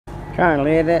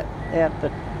Currently out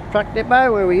the truck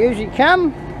depot where we usually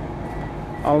come.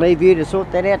 I'll leave you to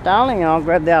sort that out, darling, and I'll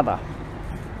grab the other.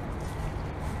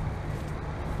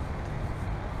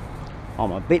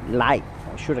 I'm a bit late.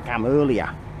 I should have come earlier.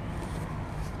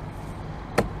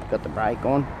 Got the brake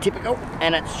on, typical,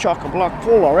 and it's chock-a-block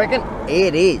full, I reckon.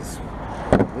 It is.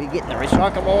 We're getting the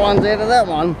recyclable ones out of that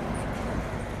one.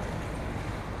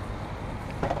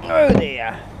 Oh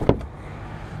there.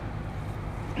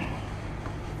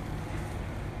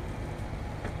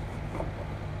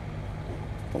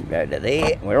 We'll go to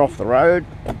there. We're off the road.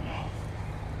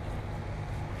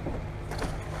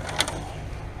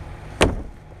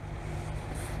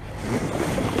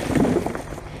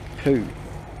 Two.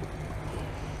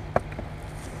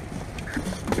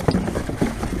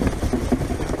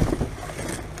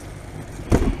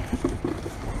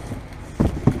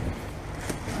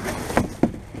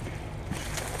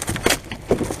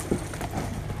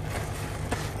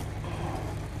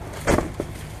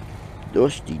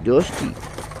 Dusty, dusty.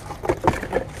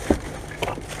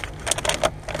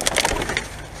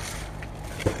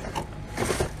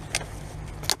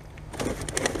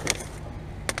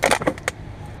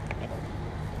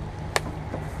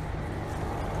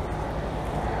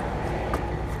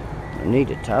 I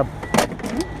need a tub.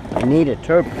 I need a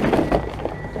tub.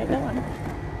 Take that one.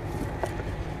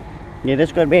 Yeah,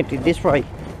 that's got to be emptied this way.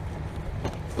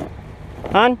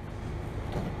 Hun?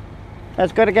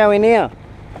 That's got to go in here.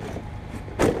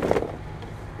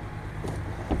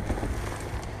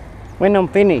 When I'm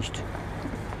finished,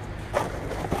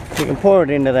 you can pour it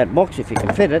into that box if you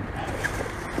can fit it.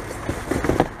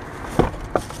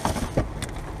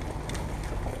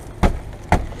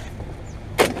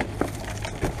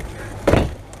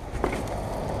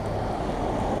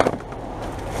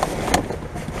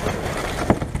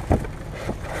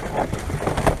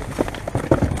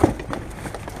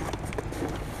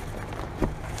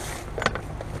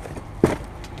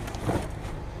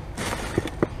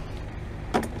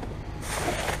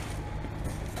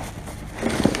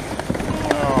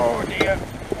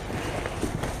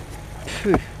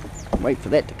 Wait for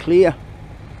that to clear.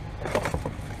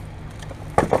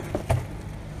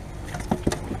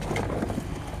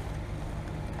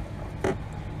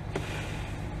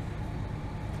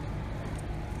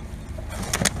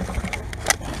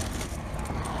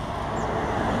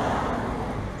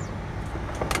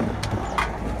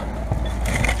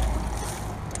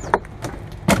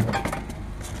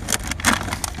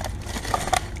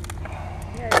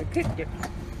 Yeah, you kicked it.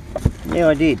 Yeah,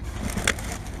 I did.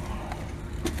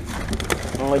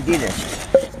 I did it.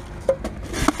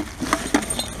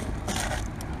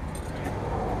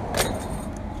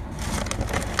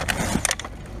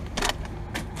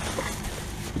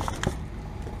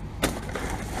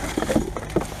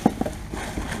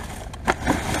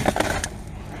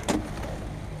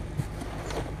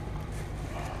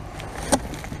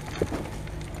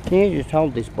 Can you just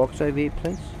hold this box over here,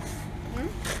 please?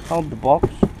 Hold the box,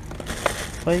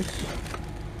 please.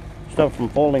 Stop it from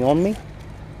falling on me.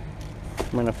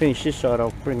 When I finish this side,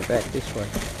 I'll bring it back this way.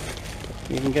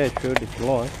 You can go through it if you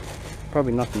like.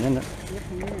 Probably nothing in it.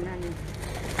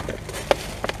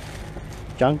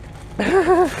 Junk.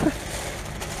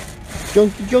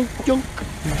 Junky junk, junk,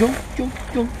 junk, junk,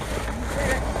 junk.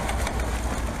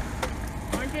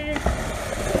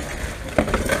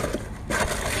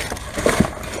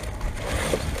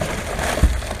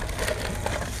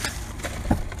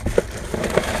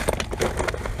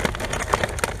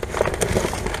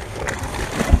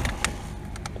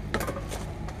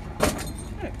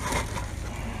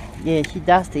 Yeah, she's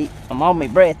dusty. I'm on my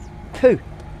breath too.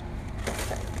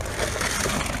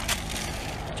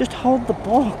 Just hold the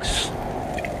box.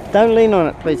 Don't lean on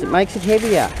it, please. It makes it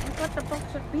heavier. I've got the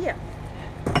box of beer.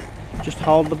 Just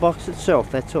hold the box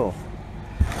itself, that's all.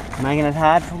 Making it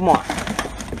hard for what?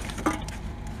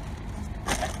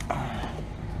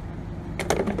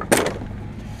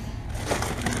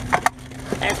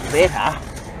 That's better.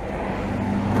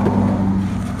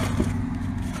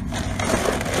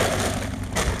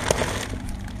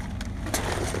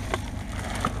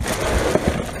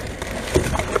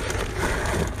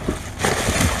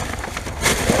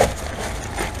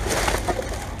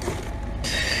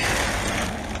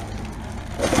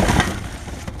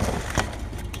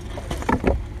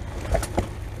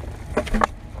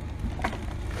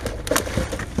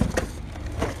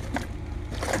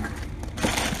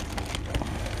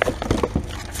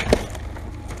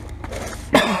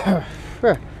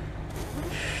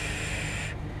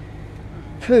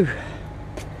 Phew.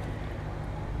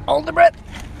 Hold the breath.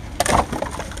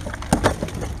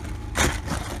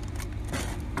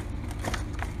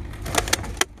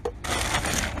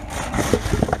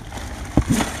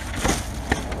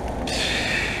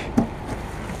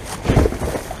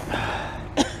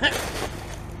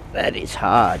 That is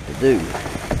hard to do.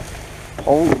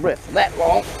 Hold your breath for that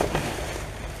long.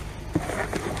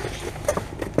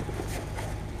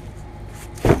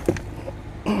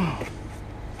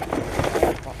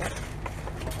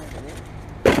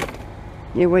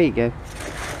 Yeah, where you go?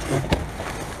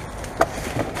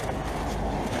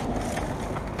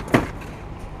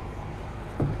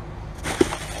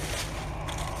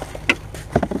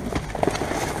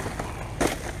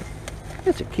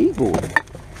 That's a keyboard, I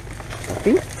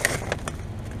think.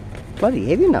 Bloody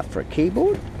heavy enough for a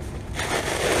keyboard.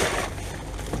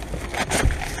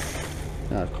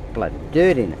 Oh, it's got bloody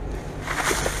dirt in it.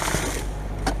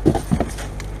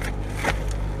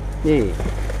 Yeah,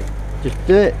 just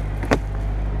dirt.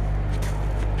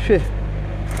 Phew.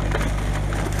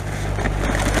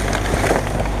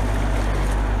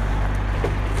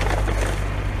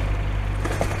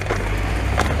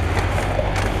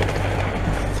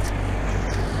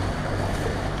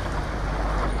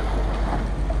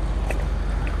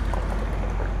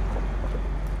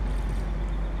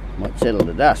 Might settle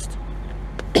the dust.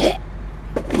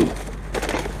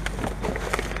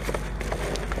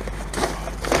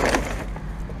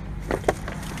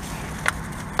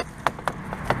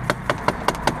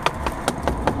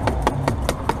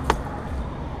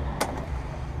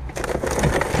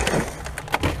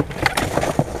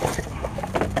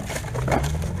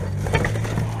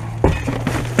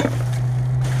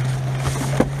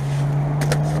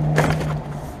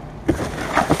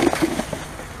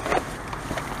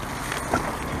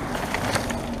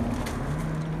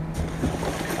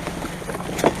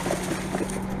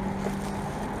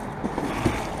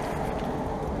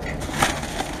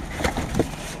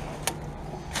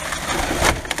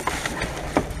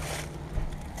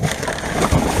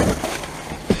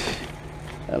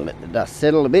 I'll let the dust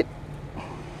settle a bit.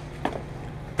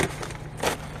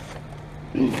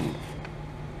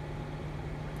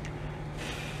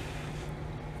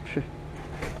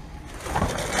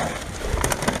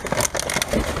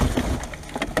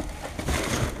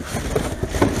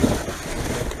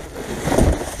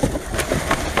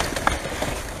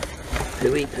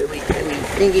 Pooey, pooey, pooey,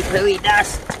 stinky pooey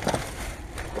dust.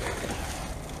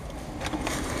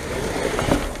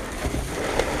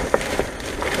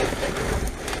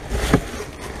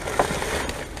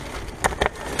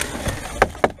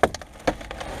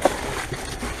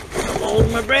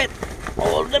 Hold my breath,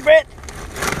 hold the breath.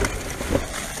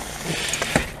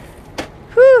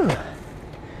 Whew.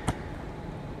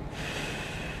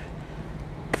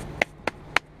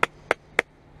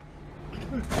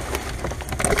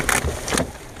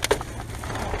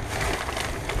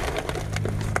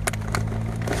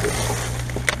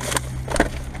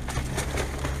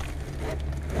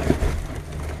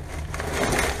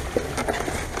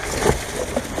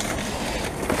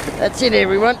 That's it,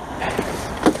 everyone.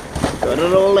 Got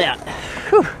it all out.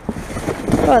 Whew.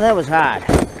 Oh, that was hard.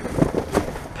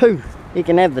 Pooh, you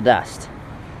can have the dust.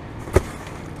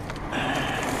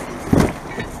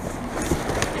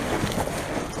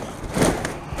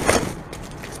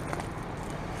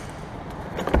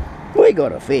 We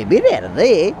got a fair bit out of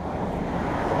there.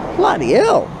 Bloody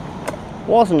hell.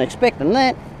 Wasn't expecting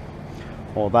that.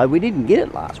 Although we didn't get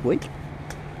it last week.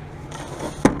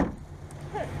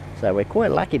 So we're quite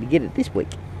lucky to get it this week.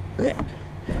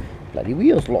 Bloody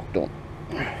wheels locked on.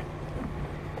 There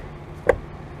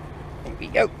we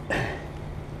go.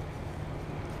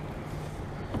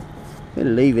 We'll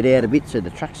leave it out a bit so the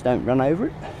trucks don't run over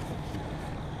it.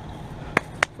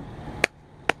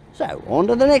 So on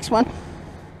to the next one.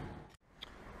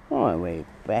 Right, we're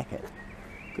back at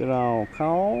good old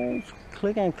Coles.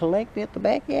 Click and collect at the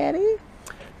back out here.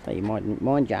 So you might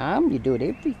mind your arm. You do it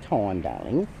every time,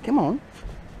 darling. Come on.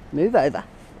 Move over,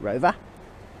 Rover.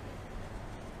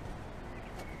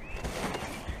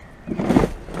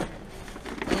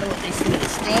 Wonder what this little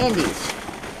stand is.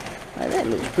 Oh, that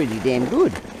looks pretty damn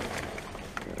good.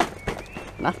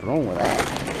 Nothing wrong with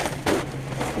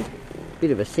that.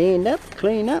 Bit of a sand up,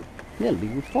 clean up, that'll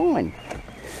be fine.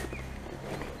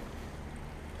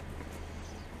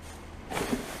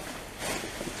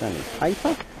 It's only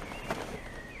paper.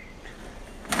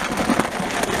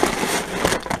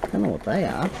 I don't know what they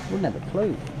are, wouldn't have a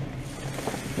clue.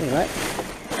 Anyway,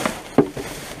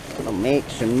 I'll make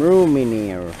some room in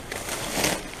here.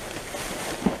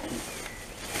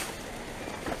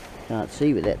 Can't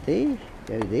see with that there.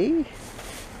 Go there.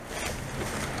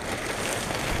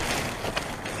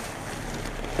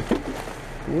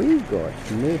 We've got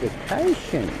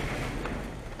medication.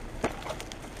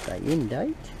 Say in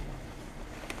date.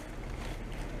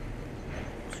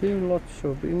 2 lots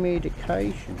of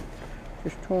medication.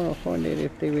 Just trying to find out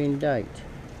if they're in date.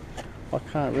 I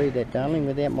can't read that, darling,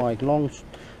 without my long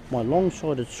my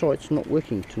long-sighted sight's not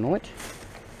working tonight.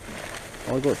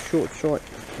 I got short sight,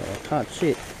 so I can't see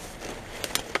it.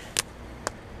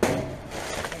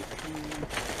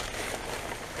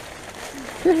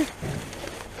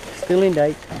 Still in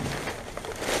date.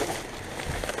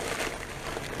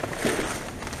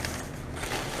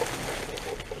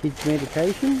 Kids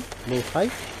medication, little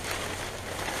tape.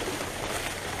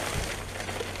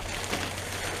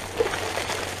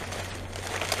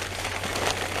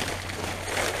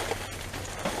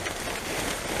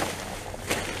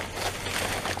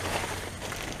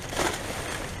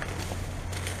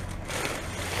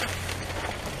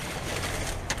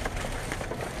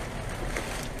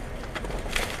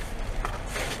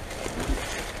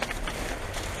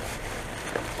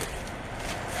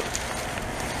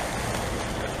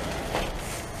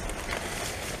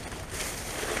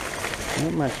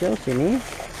 Not much else in here.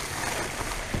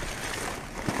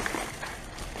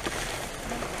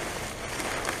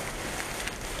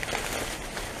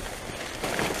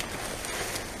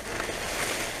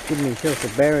 Give myself a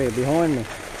barrier behind me.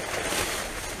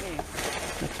 Yeah.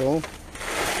 That's all.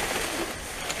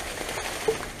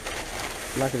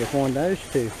 Lucky to find those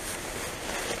two.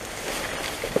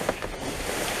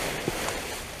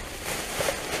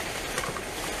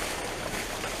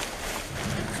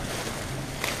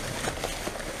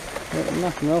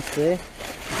 Nothing else there.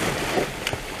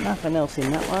 Nothing else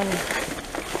in that one.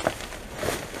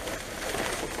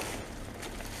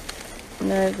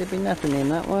 No, there'd be nothing in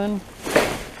that one.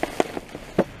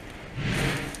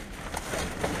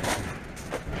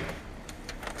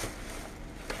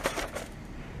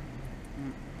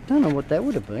 Don't know what that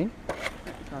would have been.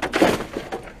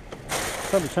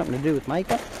 Probably something to do with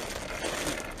makeup.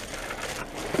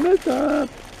 Makeup!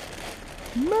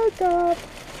 Makeup!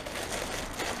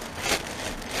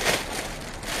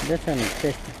 That's only a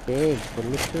plastic bag for the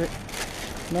looks of it.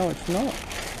 No, it's not.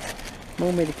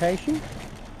 More medication.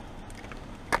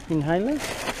 Inhaler.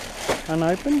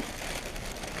 Unopened.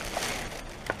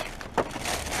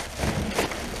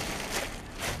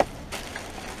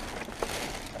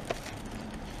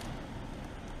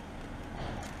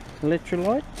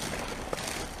 Electrolyte.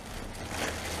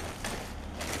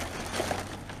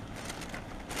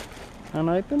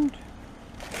 Unopened.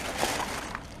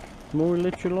 More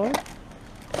electrolyte.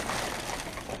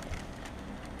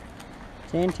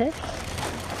 Zantac.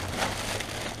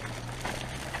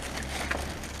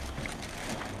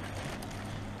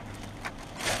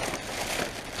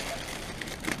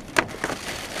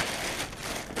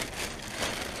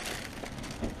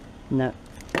 No.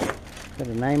 Got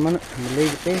a name on it. I'm going to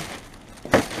leave it there.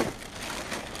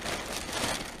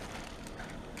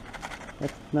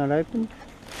 That's not opened.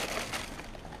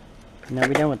 No,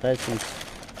 we don't want those things.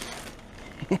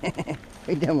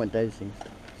 We don't want those things.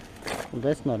 Well,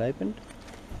 that's not opened.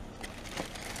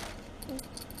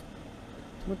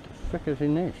 What the frick is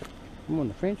in this? I'm on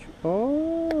the French.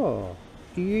 Oh,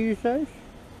 do you use those?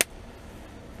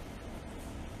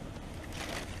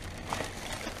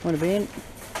 Might have been.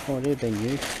 Oh, they've been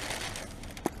used.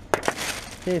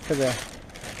 They're for the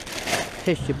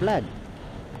test your blood.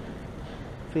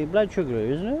 For your blood sugar,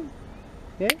 isn't it?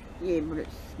 Yeah? Yeah, but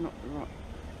it's not the right.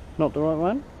 Not the right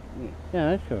one? Yeah.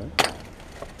 Yeah, that's alright.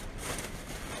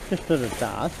 Just that it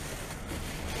does.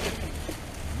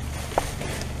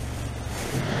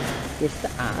 Just to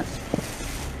ask.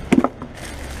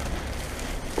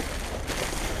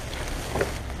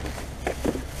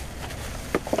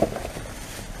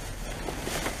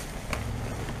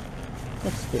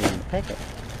 That's still in the packet.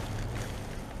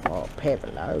 Oh,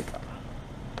 pavlova.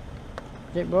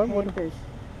 Is that right? What? Peppers.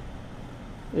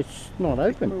 It's not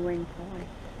open. Marine pie.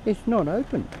 It's not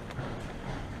open.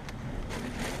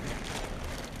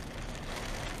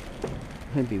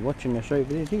 He'll be watching us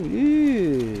over there thinking,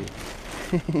 ooh.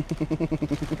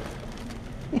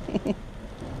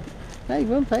 Hey,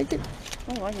 we'll take it.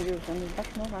 Oh, I can give some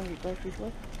back now. I'll get groceries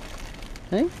with.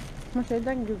 Hey? I said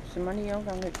they can give some money. I'll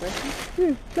go and get groceries.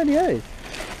 Yeah, bloody oath.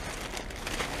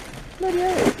 Bloody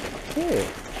oath. Yeah.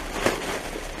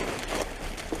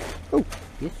 Oh,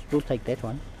 yes, we'll take that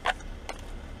one.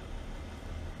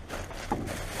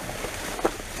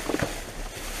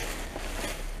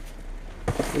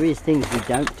 There is things we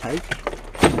don't take.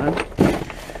 No.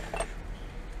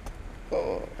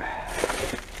 Oh.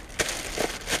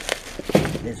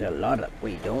 There's a lot that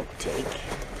we don't take.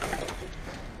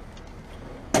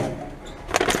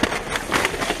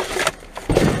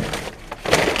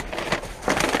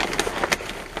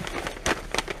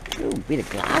 Ooh, bit of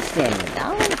glass down there,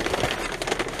 darling.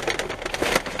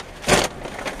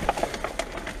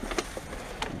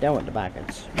 Don't want the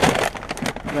buckets.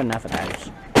 I've got enough of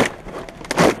those.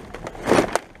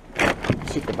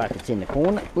 Let's hit the buckets in the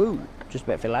corner. Woo, just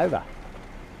about fell over.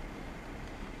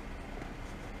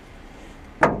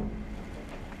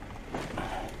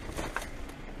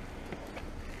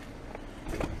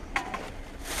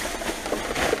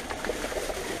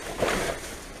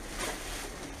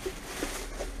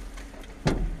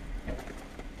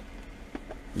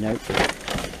 Nope.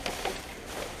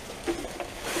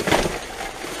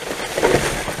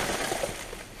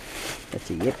 That's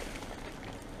a yep.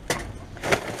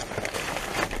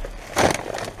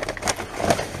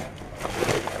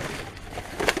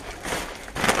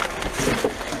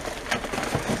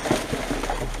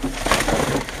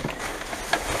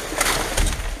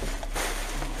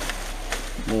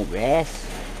 More grass.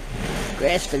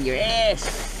 Grass for your ass.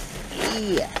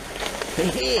 Yeah.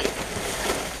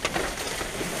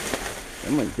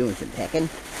 Someone's doing some pecking.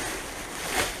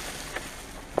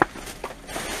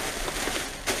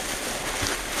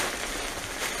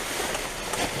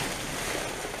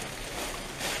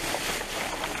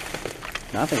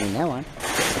 Nothing in that one.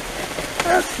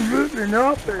 Absolutely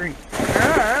nothing.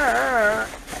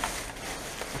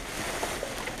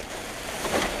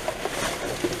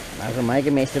 Might as well make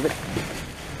a mess of it.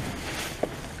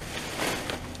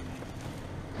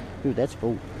 Ooh, that's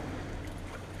full.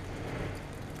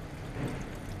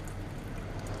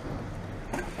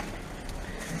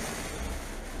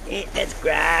 Yeah, that's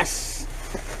grass.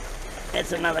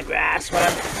 That's another grass one.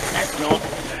 That's not.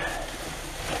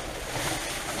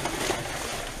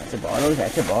 That's a bottle,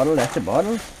 that's a bottle, that's a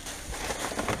bottle.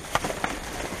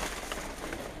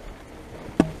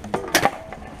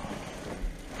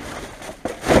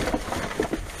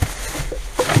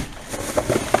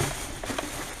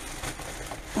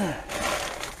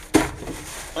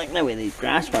 I don't know where these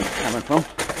grass ones are coming from.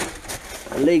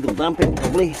 Illegal dumping,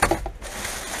 probably.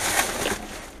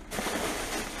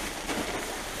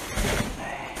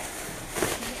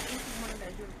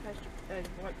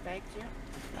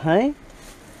 Hey?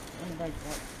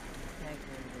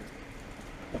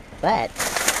 That?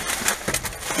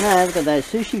 No, they've got those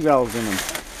sushi rolls in them.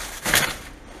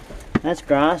 That's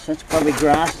grass. That's probably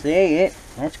grass there, yeah.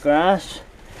 That's grass.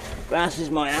 Grass is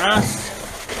my ass.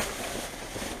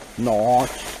 Not.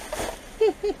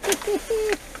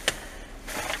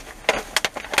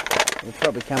 We'll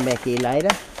probably come back here later.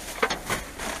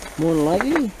 More than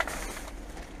likely.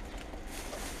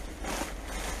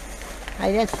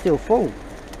 Hey, that's still full.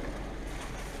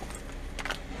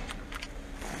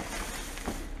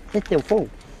 It's still full.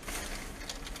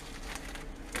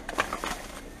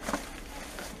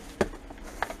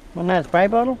 Want another spray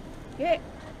bottle? Yeah.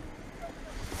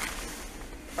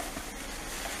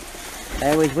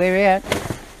 They always wear out.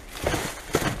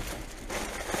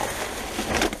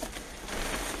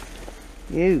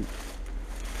 You.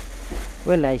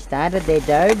 Well, they started their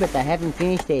dough, but they haven't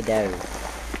finished their dough.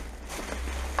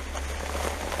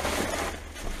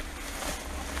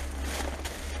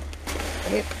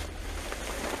 Yep.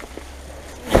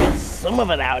 Some of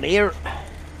it out here.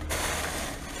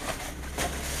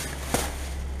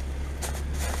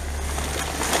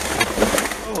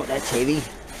 Oh, that's heavy.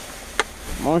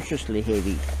 Monstrously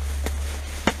heavy.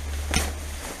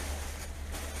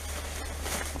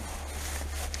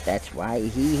 That's why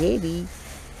he heavy.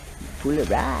 Full of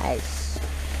rice.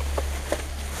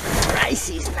 Rice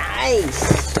is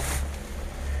nice.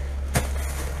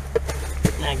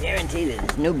 I guarantee that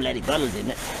there's no bloody bottles in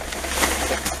it.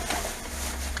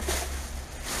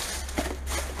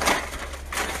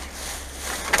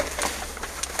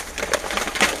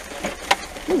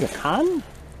 There's a con.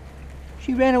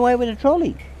 She ran away with a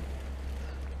trolley.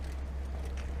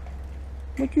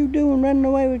 What you doing running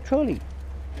away with a trolley?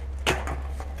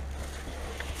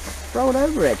 Throw it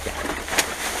over at you.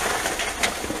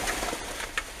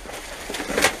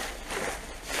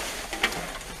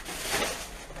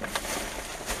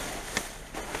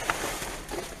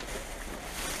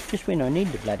 Just when I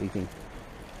need the bloody thing.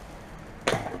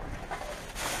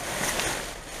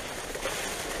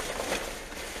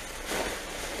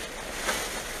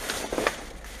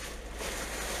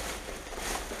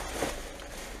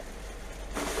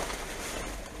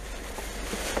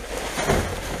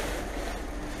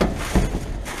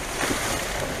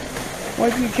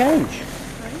 Why'd you change?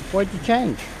 Sorry? Why'd you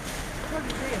change?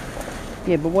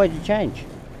 Yeah, but why'd you change?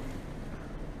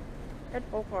 That's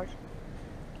Hawkeyes.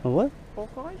 A what?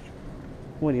 Hawkeyes?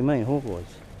 What do you mean, Hawkeyes?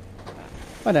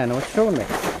 I don't know what you're talking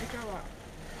about.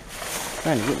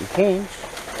 Only getting cans.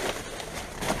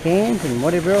 Cans and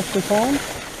whatever else we find.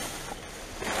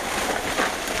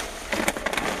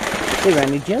 They're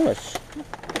only jealous.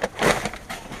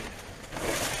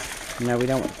 No, we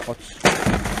don't want pots.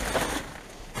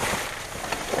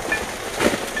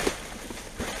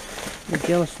 They're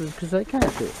jealous because they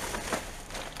can't do it.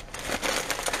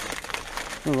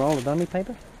 A roll of dummy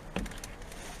paper.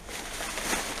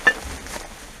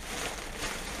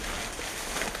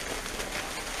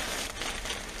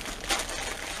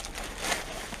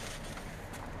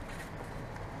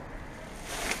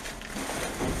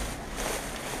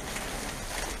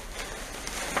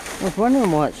 I was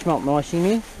wondering why it smelt nice in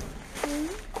here.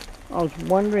 I was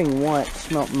wondering why it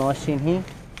smelt nice in here.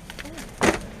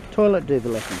 Toilet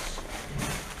duvelicans.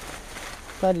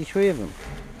 33 of them.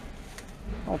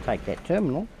 I'll take that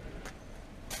terminal.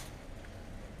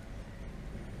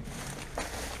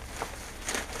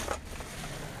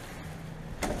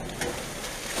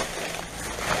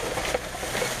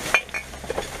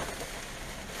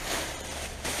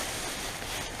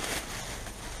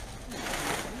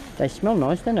 They smell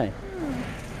nice, don't they?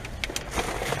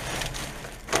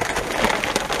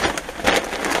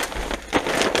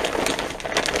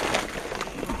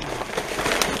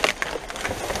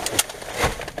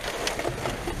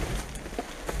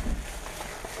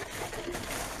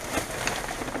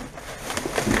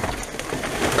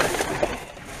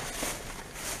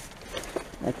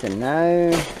 That's a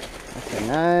no, that's a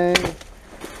no,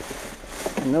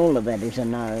 and all of that is a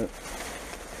no.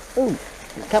 Ooh,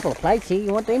 a couple of plates here,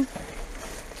 you want them?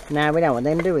 No, we don't want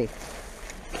them, do we?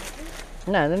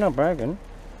 No, they're not broken.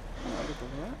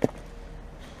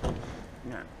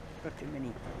 No, got too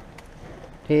many.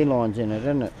 Hair lines in it,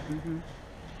 isn't it? Mm-hmm.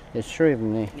 There's 3 of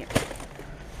them there. Yep.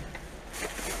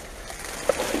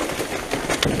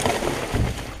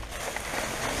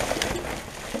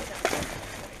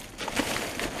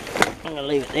 I'm going to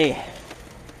leave it there.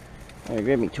 I'm going to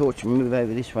grab my torch and move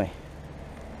over this way.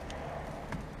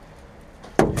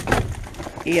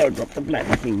 Here, I'll drop the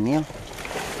bloody thing now.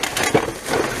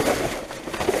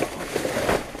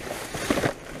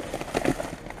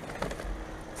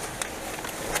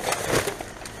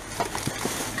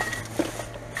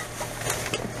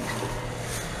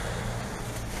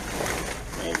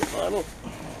 There's the bottle.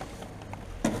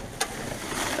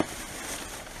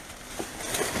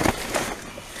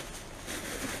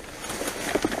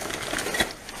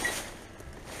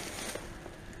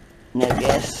 No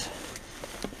gas.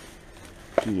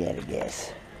 She had a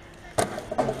gas.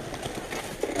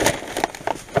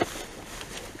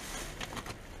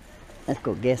 That's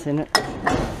got gas in it.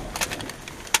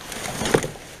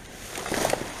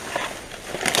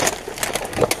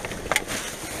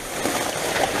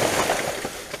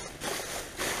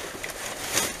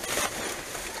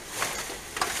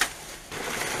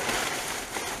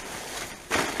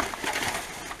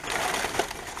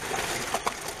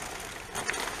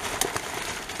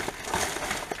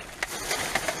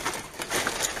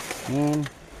 And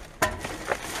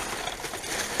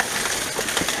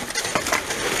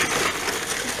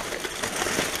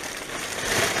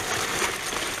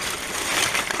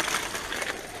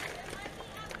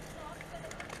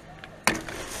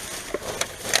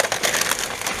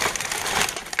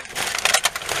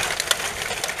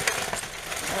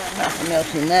nothing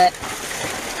else in that.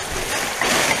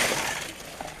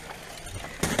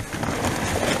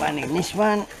 One in this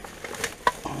one.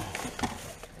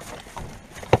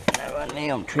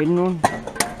 Now I'm treading on.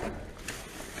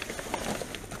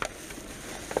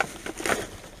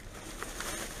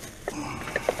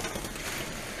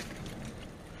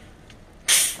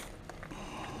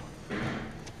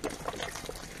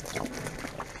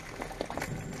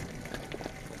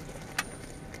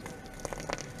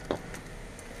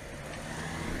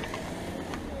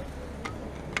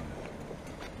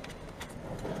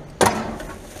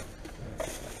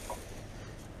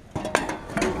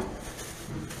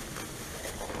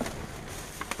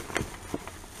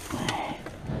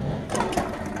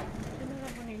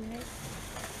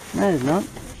 No, there's not.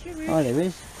 Oh, there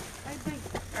is.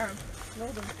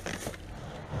 Northern.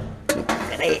 Look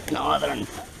at that, northern.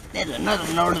 There's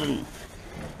another northern.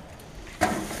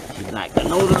 She's like the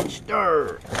northern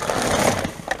star.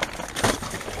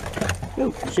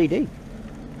 Oh, CD.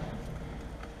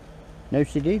 No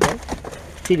CD though.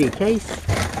 CD case,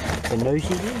 but no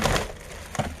CD.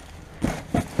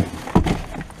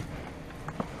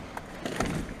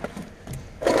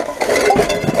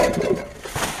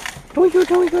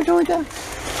 Toy.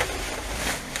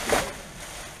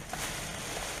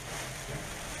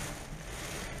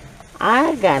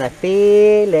 I got a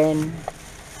feeling.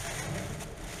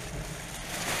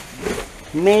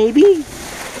 Maybe.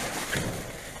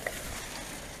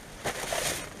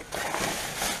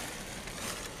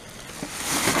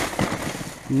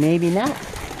 Maybe not.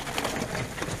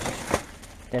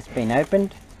 That's been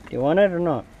opened. Do you want it or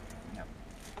not? No.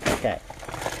 Okay.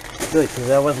 Good, because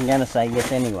I wasn't going to say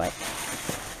yes anyway.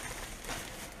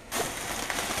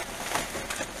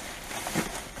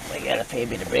 fair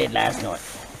bit of bread last night.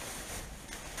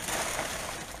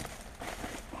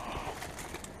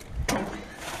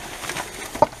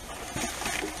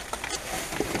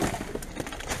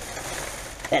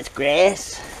 That's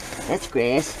grass,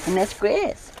 and that's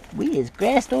grass. We has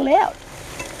grassed all out.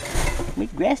 We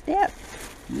grassed out.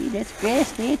 Yeah, that's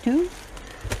grass there too.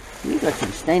 We got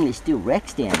some stainless steel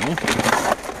racks down there.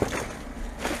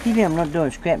 Maybe I'm not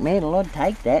doing scrap metal, I'd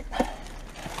take that.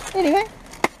 Anyway,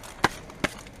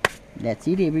 that's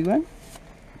it everyone.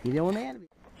 Get on out of it.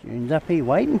 June's up here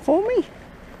waiting for me.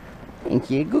 Ain't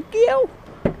she a good girl?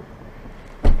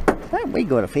 So we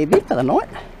got a fair bit for the night.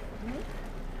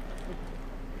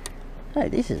 So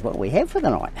this is what we have for the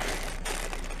night.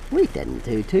 We didn't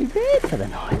do too bad for the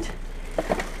night.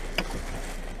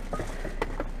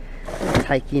 I'll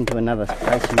take you into another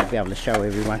place and we'll be able to show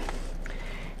everyone.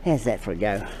 How's that for a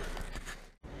go?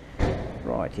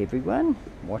 Right everyone,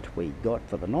 what we got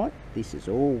for the night. This is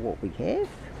all what we have.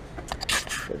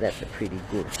 So that's a pretty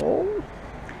good haul.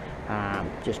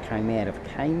 Just came out of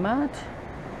Kmart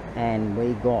and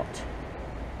we got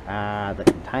the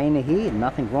container here.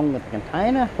 Nothing wrong with the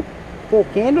container. 4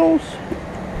 candles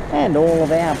and all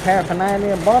of our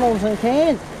paraphernalia, bottles and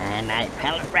cans, and a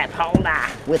pallet wrap holder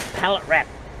with pallet wrap.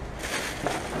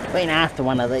 Been after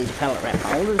one of these pallet wrap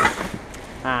holders.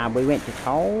 We went to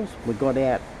Coles, we got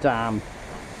out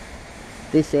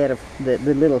this out of the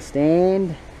little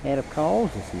stand out of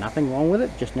Coles. There's nothing wrong with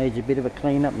it, just needs a bit of a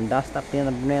clean up and dust up down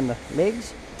around the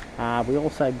legs. We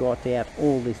also got out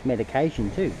all this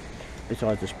medication too,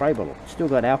 besides the spray bottle. Still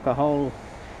got alcohol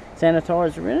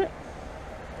sanitizer in it.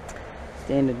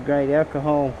 Standard grade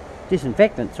alcohol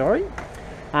disinfectant, sorry.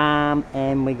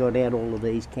 And we got out all of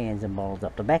these cans and bottles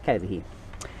up the back over here.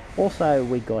 Also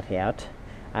we got out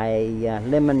a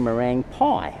lemon meringue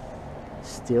pie,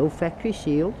 still factory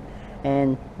sealed.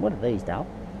 And what are these, Dale?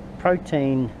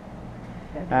 Protein,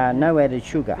 no added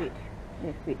sugar.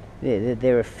 Fit. Yeah,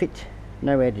 they're a fit,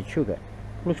 no added sugar.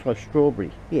 Looks like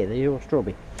strawberry. Yeah, they're all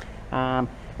strawberry.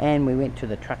 And we went to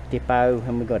the truck depot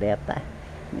and we got out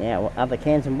our other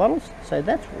cans and bottles. So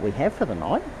that's what we have for the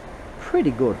night.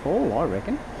 Pretty good haul, I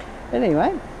reckon. But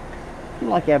anyway, if you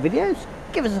like our videos,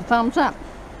 give us a thumbs up.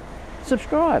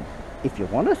 Subscribe if you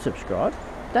want to subscribe.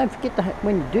 Don't forget to,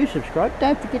 when you do subscribe,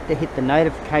 don't forget to hit the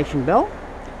notification bell.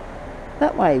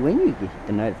 That way when you get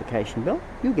the notification bell,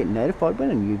 you'll get notified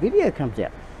when a new video comes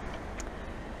out.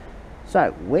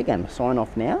 So we're going to sign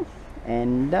off now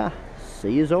and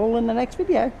see you all in the next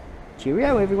video.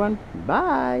 Cheerio everyone.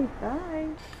 Bye. Bye.